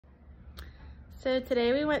So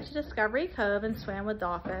today we went to Discovery Cove and swam with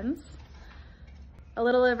dolphins. A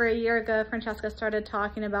little over a year ago, Francesca started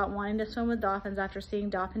talking about wanting to swim with dolphins after seeing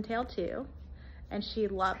Dolphin Tale 2, and she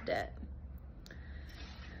loved it.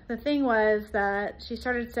 The thing was that she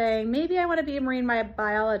started saying, maybe I want to be a marine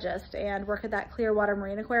biologist and work at that Clearwater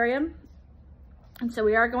Marine Aquarium. And so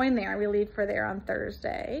we are going there. We leave for there on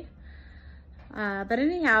Thursday. But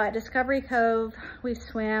anyhow, at Discovery Cove, we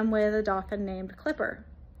swam with a dolphin named Clipper.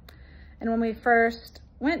 And when we first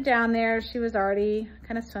went down there, she was already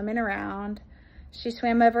kind of swimming around. She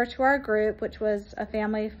swam over to our group, which was a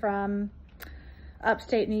family from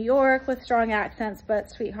upstate New York with strong accents,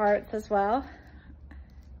 but sweethearts as well,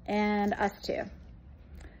 and us too.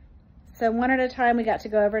 So one at a time, we got to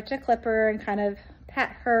go over to Clipper and kind of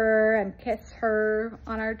pat her and kiss her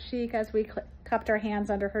on our cheek as we cupped our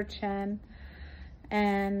hands under her chin.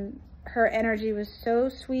 And her energy was so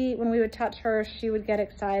sweet. When we would touch her, she would get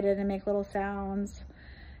excited and make little sounds.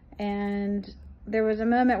 And there was a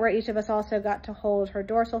moment where each of us also got to hold her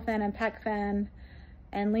dorsal fin and pec fin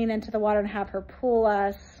and lean into the water and have her pull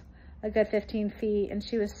us a good 15 feet. And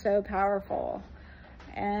she was so powerful.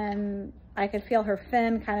 And I could feel her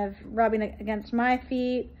fin kind of rubbing against my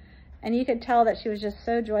feet. And you could tell that she was just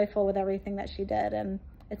so joyful with everything that she did. And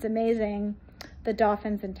it's amazing the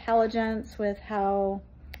dolphins' intelligence with how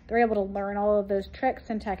they're able to learn all of those tricks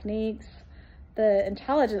and techniques. The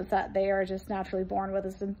intelligence that they are just naturally born with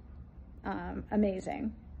is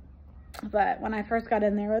amazing. But when I first got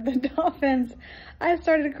in there with the dolphins, I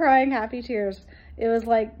started crying happy tears. It was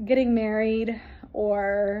like getting married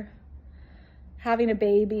or having a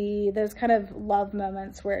baby, those kind of love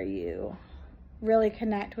moments where you really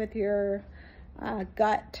connect with your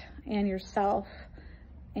gut and yourself.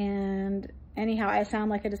 And anyhow, I sound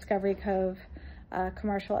like a Discovery Cove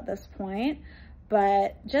commercial at this point,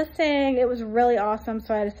 but just saying, it was really awesome.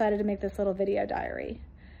 So I decided to make this little video diary.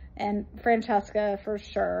 And Francesca, for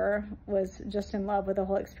sure, was just in love with the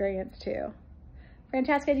whole experience too.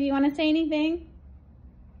 Francesca, do you want to say anything?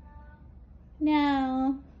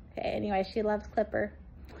 No. Okay, anyway, she loves Clipper.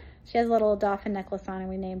 She has a little dolphin necklace on and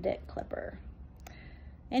we named it Clipper.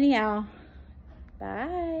 Anyhow,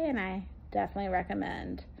 bye. And I definitely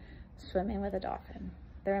recommend swimming with a dolphin.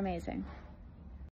 They're amazing.